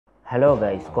Hello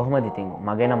guys, කොහොමද ඉතින්?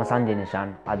 මගේ නම Sanjaya Nishan.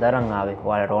 අද අරන් ආවේ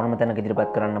ඔයාලට ඕනම තැනක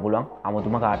ඉදිරිපත් කරන්න පුළුවන්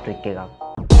අමුතුම කාඩ් ට්‍රික් එකක්.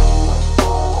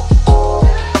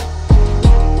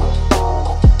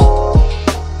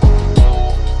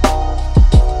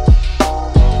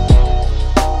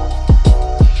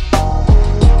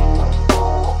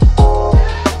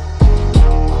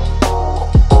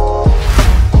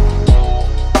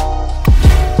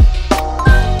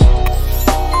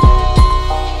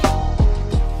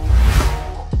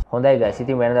 හොඳයි guys,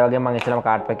 ඉතින් වෙනදා වගේ මම ඉස්සෙල්ලාම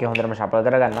කාඩ් පැක් එක හොඳටම ෂෆල්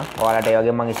කරගන්නවා. ඔයාලට ඒ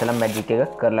වගේ මම ඉස්සෙල්ලාම මැජික්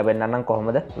එක කරලා පෙන්නන්නම්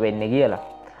කොහොමද වෙන්නේ කියලා.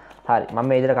 හරි, මම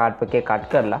මේ විදිහට කාඩ් පැක් එක කට්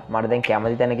කරලා මට දැන්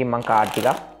කැමති තැනකින් මම කාඩ් ටික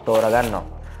තෝරගන්නවා.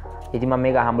 ඉතින් මම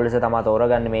මේක අහඹු ලෙස තමයි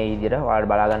තෝරගන්නේ මේ විදිහට. ඔයාලට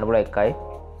බලා ගන්න පුළුවන් 1යි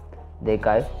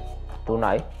 2යි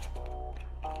 3යි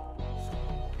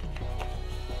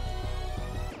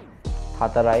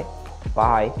 4යි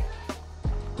 5යි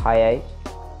 6යි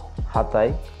 7යි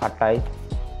 8යි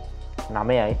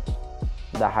 9යි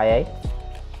 10යි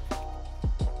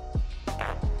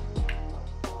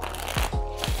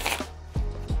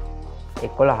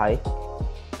 11යි 12යි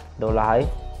 13යි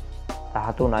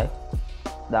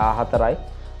 14යි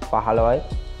 15යි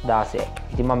 16යි.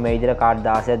 ඉතින් මම මේ විදිහට කාඩ්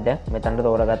 16ක් දැන් මෙතනට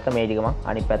තෝරගත්ත මේ ටික මම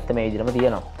අනිත් පැත්ත මේ විදිහටම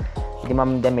තියනවා. ඉතින්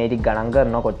මම දැන් මේ ටික ගණන්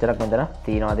කරනවා කොච්චරක් මෙතන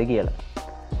තියෙනවද කියලා.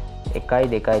 1යි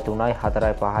 2යි 3යි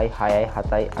 4යි 5යි 6යි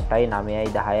 7යි 8යි 9යි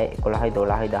 10යි 11යි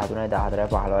 12යි 13යි 14යි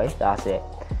 15යි 16යි.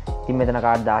 ඉතින් මෙතන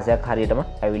කාඩ් 16ක් හරියටම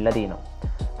ඇවිල්ලා තිනවා.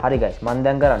 හරි guys, මම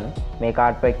දැන් කරන්නේ මේ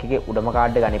කාඩ් පැක් එකේ උඩම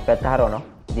කාඩ් එක අනිත් පැත්ත හරවනවා.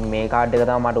 ඉතින් මේ කාඩ් එක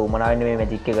තමයි මට උමනා වෙන්නේ මේ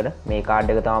මැජික් එකට. මේ කාඩ්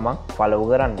එක තමයි මම ෆලෝ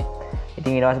කරන්නේ.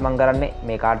 ඉතින් ඊට පස්සේ මම කරන්නේ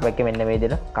මේ කාඩ් පැක් එක මෙන්න මේ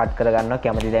විදිහට කට් කරගන්නවා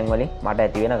කැමති තැන් වලින් මට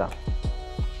ඇති වෙනකම්.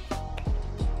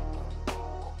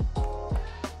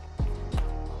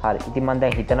 හරි, ඉතින් මම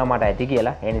දැන් හිතනවා මට ඇති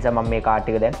කියලා. ඒ නිසා මම මේ කාඩ්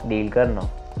එක දැන් ඩීල් කරනවා.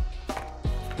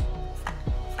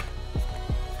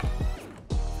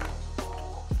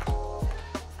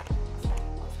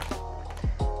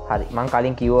 හරි, මම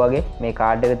කලින් කිව්වා වගේ මේ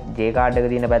කාඩ් එක J කාඩ් එක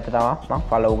තියෙන පැත්ත තමයි මම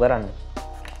ෆලෝ කරන්නේ.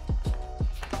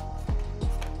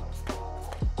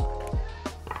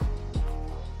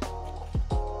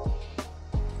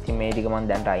 ඉතින් මේ ටික මම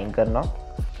දැන් අයින් කරනවා.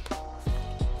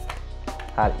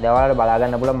 හරි, දැන් ඔයාලට බලා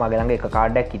ගන්න පුළුවන් මගේ ළඟ එක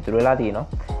කාඩ් එකක් ඉතුරු වෙලා තියෙනවා.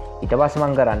 ඊට පස්සේ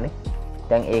මම කරන්නේ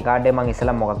දැන් ඒ කාඩ් එක මම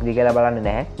ඉස්සෙල්ලා මොකක්ද කියලා බලන්නේ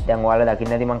නැහැ. දැන් ඔයාලා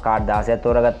දකින්න ඇති මම කාඩ් 16ක්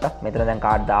තෝරගත්තා. මෙතන දැන්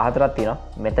කාඩ් 14ක් තියෙනවා.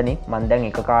 මෙතනින් මම දැන්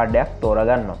එක කාඩ් එකක්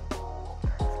තෝරගන්නවා.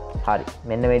 හරි,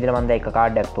 මෙන්න මේ විදිහට මම දැන් එක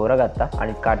කාඩ් එකක් තෝරගත්තා.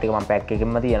 අනිත් කාඩ් එක මම පැක්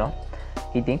එකකින්ම තියනවා.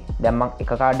 ඉතින් දැන් මම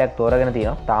එක කාඩ් එකක් තෝරගෙන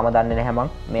තියනවා. තාම දන්නේ නැහැ මම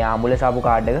මේ ආම්බුලන්ස් ආපු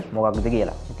කාඩ් එක මොකක්ද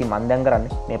කියලා. ඉතින් මම දැන්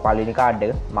කරන්නේ මේ පළවෙනි කාඩ්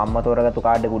එක මම්ම තෝරගත්තු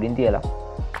කාඩ් එක උඩින් තියලා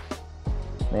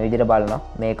මේ විදිහට බලනවා.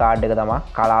 මේ කාඩ් එක තමයි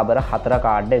කලාබර 4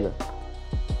 කාඩ් එක.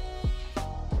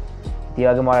 ඉතින්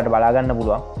වගේම ඔයාලට බලා ගන්න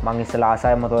පුළුවන් මම ඉස්සලා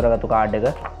ආසාවෙන්ම තෝරගත්තු කාඩ් එක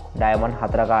ඩයමන්ඩ්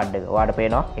 4 කාඩ් එක. ඔයාලට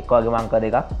පේනවා එක වගේම අංක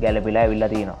දෙකක් ගැලපිලා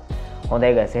ඇවිල්ලා තියෙනවා.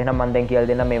 හොඳයි guys, එහෙනම් මම දැන් කියලා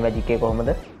දෙන්නම් මේ මැජික් එක කොහොමද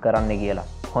කරන්නේ කියලා.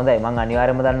 හොඳයි, මම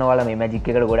අනිවාර්යයෙන්ම දන්නවා ඔයාලා මේ මැජික්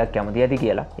එකට ගොඩක් කැමති ඇති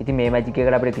කියලා. ඉතින් මේ මැජික්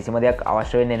එකට අපිට කිසිම දෙයක්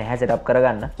අවශ්‍ය වෙන්නේ නැහැ සෙටප්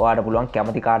කරගන්න. ඔයාලට පුළුවන්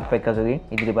කැමති කාඩ් පැක් එකකින්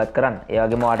ඉදිරිපත් කරන්න. ඒ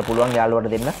වගේම ඔයාලට පුළුවන්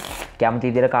යාළුවට දෙන්න කැමති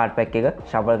විදිහට කාඩ් පැක් එක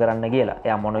ෂෆල් කරන්න කියලා.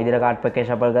 එයා මොන විදිහට කාඩ් පැක් එක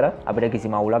ෂෆල් කරා අපිට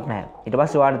කිසිම අවුලක් නැහැ. ඊට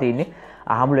පස්සේ ඔයාලට තියෙන්නේ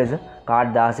අහමු ලෙස කාඩ්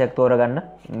 16ක් තෝරගන්න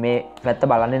මේ පැත්ත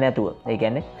බලන්නේ නැතුව. ඒ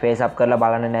කියන්නේ ෆේස් අප් කරලා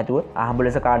බලන්නේ නැතුව අහමු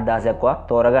ලෙස කාඩ් 16ක් ඔයා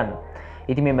තෝරගන්න.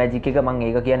 ඉතින් මේ මැජික් එක මම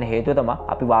ඒක කියන හේතුව තමයි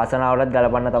අපි වාසනාවලත්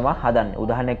ගලපන්න තමයි හදන්නේ.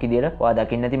 උදාහරණයක් විදියට ඔයා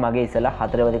දකින්න ඇති මගේ ඉස්සලා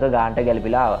 4 දෙක ගානට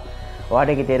ගැලපිලා ආවා. ඔයාට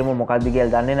ඒකේ තේරුම මොකක්ද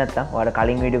කියලා දන්නේ නැත්නම් ඔයාට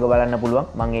කලින් වීඩියෝ එක බලන්න පුළුවන්.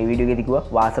 මම ඒ වීඩියෝ එකේදී කිව්වා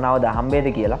වාසනාවද හම්බෙද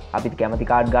කියලා. අපිත් කැමති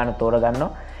කාඩ් ගාන තෝරගන්නවා.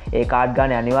 ඒ කාඩ්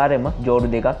ගානේ අනිවාර්යයෙන්ම ජෝඩු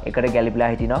දෙකක් එකට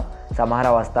ගැලපිලා හිටිනවා සමහර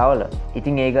අවස්ථාවල.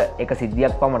 ඉතින් ඒක එක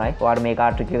සිද්ධියක් පමණයි. ඔයාට මේ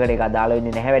කාඩ් ට්‍රික් එකට ඒක අදාළ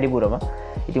වෙන්නේ නැහැ වැඩිපුරම.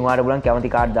 ඉතින් ඔයාට පුළුවන් කැමති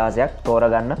කාඩ් 16ක්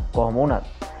තෝරගන්න කොහොම වුණත්.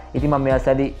 ඉතින් මම මේ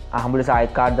අස්සදී අහඹු ලෙස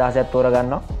ආයෙත් කාඩ් 16ක්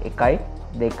තෝරගන්නවා. 1යි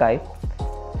 2යි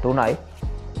 3යි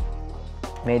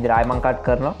මේ විදිහට මම කට්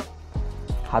කරනවා.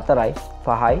 4යි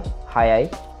 5යි 6යි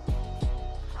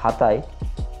 7යි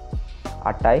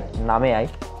 8යි 9යි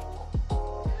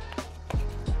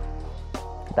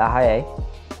 10යි 11යි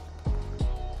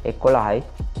 12යි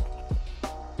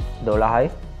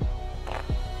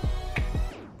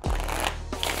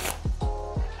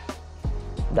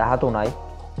 13යි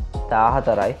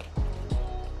 14යි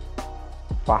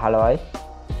 15යි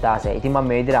 16යි. ඉතින් මම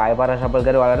මේ විදිහට ආයෙ පාරක් ෂෆල්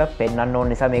කරලා ඔයාලට පෙන්වන්න ඕන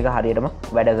නිසා මේක හරියටම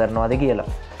වැඩ කරනවාද කියලා.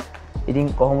 ඉතින්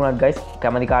කොහොම වුණත් guys,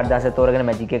 කැමති කාඩ් 16 තෝරගෙන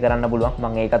මැජික් එක කරන්න පුළුවන්.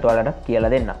 මම ඒකත් ඔයාලට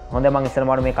කියලා දෙන්නම්. හොඳයි, මම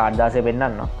ඉස්සෙල්ලාම මේ කාඩ් 16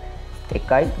 පෙන්නන්නම්.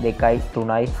 1යි 2යි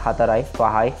 3යි 4යි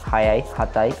 5යි 6යි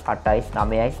 7යි 8යි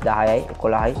 9යි 10යි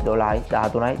 11යි 12යි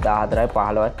 13යි 14යි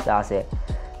 15යි 16යි.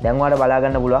 දැන් ඔයාලට බලා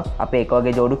ගන්න පුළුවන් අපේ එක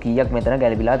වගේ ජෝඩු කීයක් මෙතන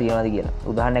ගැලපිලා තියෙනවද කියලා.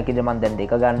 උදාහරණයක් විදිහට මම දැන්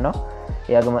දෙක ගන්නවා.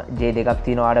 ඒ වගේම J දෙකක්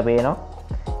තියෙනවා ඔයාලට පේනවා.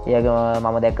 ඒගම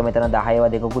මම දැක්ක මෙතන 10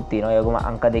 දෙකකුත් තියෙනවා. ඒගම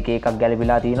අංක දෙක එකක්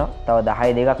ගැලපිලා තියෙනවා. තව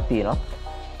 10 දෙකක් තියෙනවා.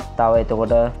 තව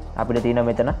එතකොට අපිට තියෙන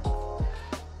මෙතන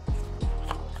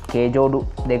කේ ජෝඩු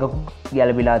දෙක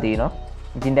ගැලපිලා තියෙනවා.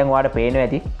 ඉතින් දැන් ඔයාලට පේනවා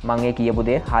ඇති මම ඒ කියපු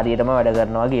දේ හරියටම වැඩ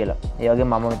කරනවා කියලා. ඒ වගේ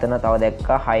මම මෙතන තව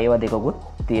දැක්කා 6 දෙකකුත්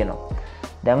තියෙනවා.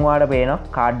 දැන් ඔයාලට පේනවා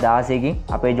කාඩ් 16කින්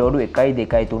අපේ ජෝඩු 1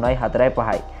 2 3 4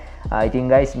 5යි. ඉතින්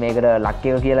ගයිස් මේකට ලක්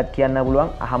එක කියලා කියන්න පුළුවන්,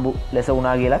 අහඹු ලෙස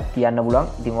වුණා කියලා කියන්න පුළුවන්.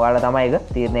 ඉතින් ඔයාලා තමයි ඒක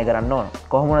තීරණය කරන්න ඕන.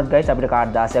 කොහොම වුණත් ගයිස් අපිට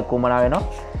කාඩ් 16ක් වුමනා වෙනවා.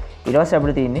 ඊට පස්සේ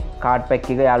අපිට තියෙන්නේ කාඩ් පැක්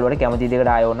එක යාළුවට කැමති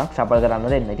දෙයකට ආයෝනක් ශපල් කරන්න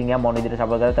දෙන්න. ඉතින් එයා මොන විදිහට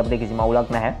ශපල් කරත් අපිට කිසිම අවුලක්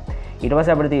නැහැ. ඊට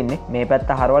පස්සේ අපිට තියෙන්නේ මේ පැත්ත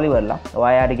හරවල ඉවරලා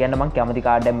ඔයාලට කියන්න මම කැමති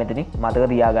කාඩ් එකක් මෙතනින් මතක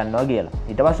තියා ගන්නවා කියලා.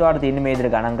 ඊට පස්සේ ඔයාලට තියෙන්නේ මේ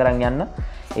විදිහට ගණන් කරන් යන්න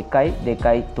 1 2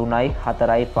 3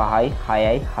 4 5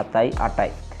 6 7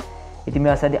 8යි. ඉතින්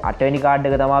මේ අසදී 8 වෙනි කාඩ්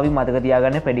එක තමයි අපි මතක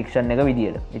තියාගන්නේ ප්‍රෙඩික්ෂන් එක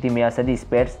විදියට. ඉතින් මේ අසදී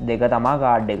ස්පේඩ්ස් දෙක තමයි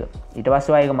කාඩ් එක. ඊට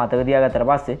පස්සේ ඔයා ඒක මතක තියාගත්තට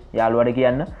පස්සේ යාළුවාට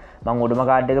කියන්න මම උඩම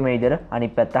කාඩ් එක මේ විදියට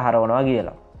අනිත් පැත්ත හරවනවා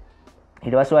කියලා.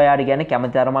 ඊට පස්සේ ඔයාට කියන්නේ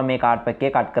කැමති තරම මේ කාඩ් පැක්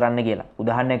එක කට් කරන්න කියලා.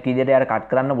 උදාහරණයක් විදියට යාට කට්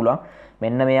කරන්න පුළුවන්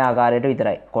මෙන්න මේ ආකාරයට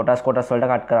විතරයි. කොටස් වලට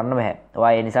කට් කරන්න බෑ.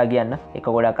 ඔයා ඒ නිසා කියන්න එක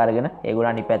ගොඩක් අරගෙන ඒ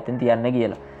ගොඩ අනිත් පැත්තෙන් තියන්න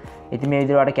කියලා. ඉතින් මේ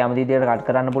විදියට ඔයාට කැමති විදියට කට්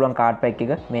කරන්න පුළුවන් කාඩ් පැක්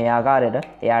එක මේ ආකාරයට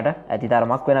එයාට ඇති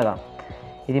තරමක් වෙනකම්.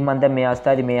 ඉතින් මම දැන් මේ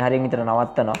අවස්ථාවේදී මේ හරියෙන් විතර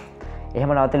නවත්තනවා.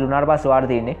 එහෙම නවත්තලා උනාට පස්සේ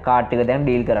ඔයාලට තියෙන්නේ කාඩ් එක දැන්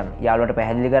ඩීල් කරන්න. යාළුවට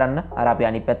පැහැදිලි කරන්න අර අපි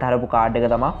අනිත් පැත්ත හරපු කාඩ් එක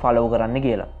තමයි ෆලෝ කරන්න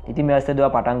කියලා. ඉතින් මේ අවස්ථාවේදී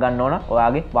ඔයා පටන් ගන්න ඕන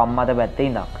ඔයාගේ වම් අත පැත්තේ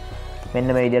ඉඳන්.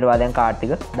 මෙන්න මේ විදියට ඔයා දැන් කාඩ්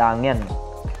ටික දාන් යන්න.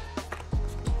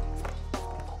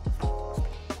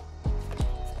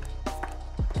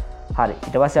 හරි.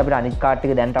 ඊට පස්සේ අපිට අනිත් කාඩ්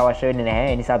ටික දැන්ට අවශ්‍ය වෙන්නේ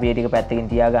නැහැ. ඒ නිසා අපි මේ ටික පැත්තකින්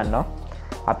තියා ගන්නවා.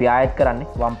 අපි ආයෙත් කරන්නේ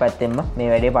වම් පැත්තෙන්ම මේ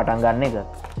වැඩේ පටන් ගන්න එක.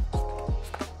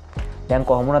 දැන්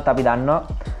කොහොම වුණත් අපි දන්නවා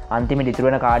අන්තිමට ඉතුරු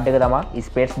වෙන කාඩ් එක තමයි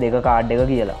ස්පේස් දෙක කාඩ් එක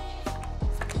කියලා.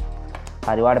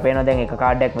 හරි වාට පේනවා දැන් එක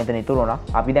කාඩ් එකක් මෙතන ඉතුරු වුණා.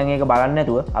 අපි දැන් ඒක බලන්නේ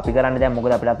නැතුව අපි කරන්නේ දැන්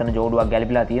මොකද අපිට අතන ජෝඩුවක්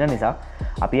ගැලපිලා තියෙන නිසා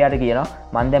අපි යාට කියනවා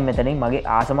මම දැන් මෙතනින් මගේ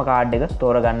ආසම කාඩ් එක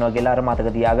තෝරගන්නවා කියලා අර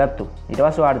මතක තියාගත්තු. ඊට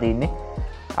පස්සේ වාට තියෙන්නේ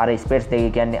අර ස්පේස්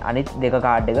දෙක කියන්නේ අනිත් දෙක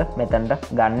කාඩ් එක මෙතනට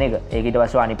ගන්න එක. ඒක ඊට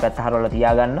පස්සේ අනිත් පැත්ත හරවලා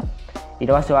තියාගන්න.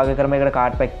 ඊට පස්සේ ඔයාගේ ක්‍රමයකට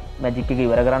කාඩ් පැක් මැජික් එක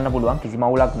ඉවර කරන්න පුළුවන්. කිසිම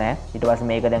අවුලක් නැහැ. ඊට පස්සේ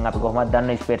මේක දැන් අපි කොහොමද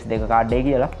දන්න ස්පේස් දෙක කාඩ් එක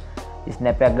කියලා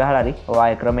ස්නැප් එකක් ගහලා හරි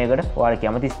ඔයාගේ ක්‍රමයකට ඔයාලා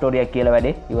කැමති ස්ටෝරියක් කියලා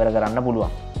වැඩේ ඉවර කරන්න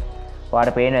පුළුවන්.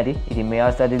 ඔයාලට පේන්නේ නැති. ඉතින් මේ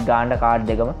අවස්ථාවේදී ගාන්න කාඩ්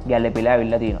දෙකම ගැලපිලා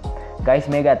ඇවිල්ලා තියෙනවා. ගයිස්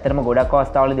මේක ඇත්තටම ගොඩක්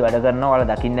අවස්ථාවලදී වැඩ කරනවා.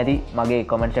 ඔයාලා දකින්න නැති මගේ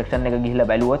කමෙන්ට් සෙක්ෂන් එක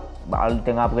ගිහිල්ලා බැලුවොත්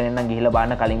අලුතෙන් ආපු කෙනෙක් නම් ගිහිල්ලා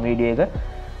බලන්න කලින් වීඩියෝ එක.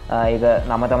 ඒක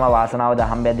නම තමයි වාසනාව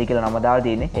දහම්බැද්දි කියලා නම දාලා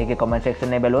තියෙන්නේ. ඒකේ කමෙන්ට්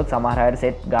සෙක්ෂන් එකේ බැලුවොත් සමහර අයට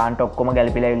සෙට් ගාන්ට ඔක්කොම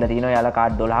ගැලපිලා ඇවිල්ලා තියෙනවා. යාලා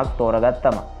කාඩ් 12ක්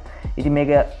තෝරගත්තම. ඉතින් මේක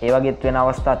ඒ වගේත් වෙන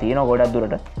අවස්ථා තියෙනවා ගොඩක්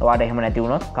දුරට. ඔයාලට එහෙම නැති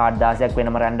වුණොත් කාඩ් 16ක්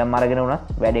වෙනම රැන්ඩම් අරගෙන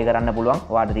වුණත් වැඩේ කරන්න පුළුවන්.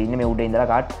 ඔයාලට තියෙන්නේ මේ උඩේ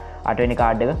ඉඳලා කාඩ් 8 වෙනි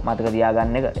කාඩ් එක මතක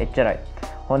තියාගන්න එක එච්චරයි.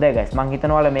 හොඳයි ගයිස් මං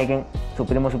හිතනවා ඔයාලා මේකෙන්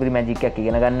සුපිරි මැජික් එකක්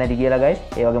ඉගෙන ගන්න ඇති කියලා ගයිස්.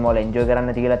 ඒ වගේම ඔයාලා එන්ජොයි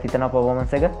කරන්න ඇති කියලා හිතනවා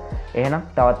පර්ෆෝමන්ස් එක. එහෙනම්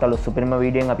තවත් අලුත් සුපිරිම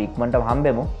වීඩියෝ එකක් අපි ඉක්මනටම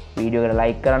හම්බෙමු. වීඩියෝ එකට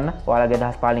ලයික් කරන්න, ඔයාලගේ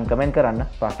අදහස් පාලින් කමෙන්ට් කරන්න.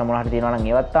 ප්‍රශ්න මොනවා හරි තියෙනවා නම්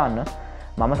ඒවත් තාන්න.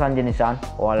 මම සංජය නිශාන්.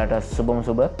 ඔයාලට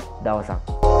සුබ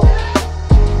දවසක්.